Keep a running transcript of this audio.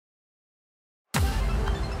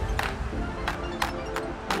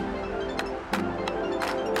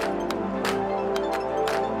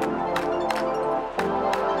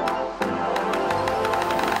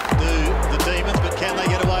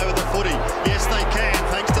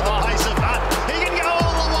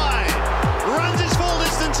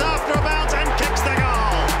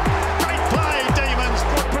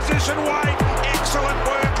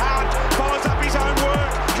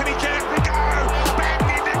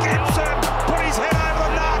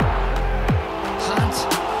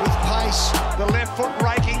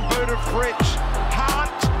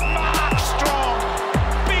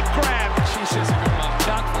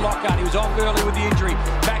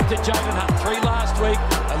to Jayden Hunt. 3 last week.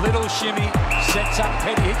 A little shimmy. Sets up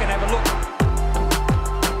Petty. He can have a look.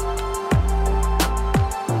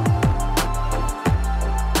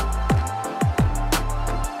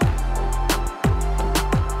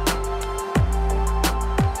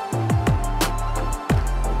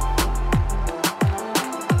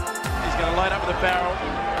 He's going to load up with a barrel.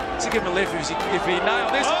 To give him a lift if he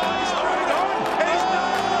nailed this. Oh, he's straight on. He's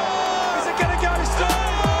nailed it. Is it going to go straight?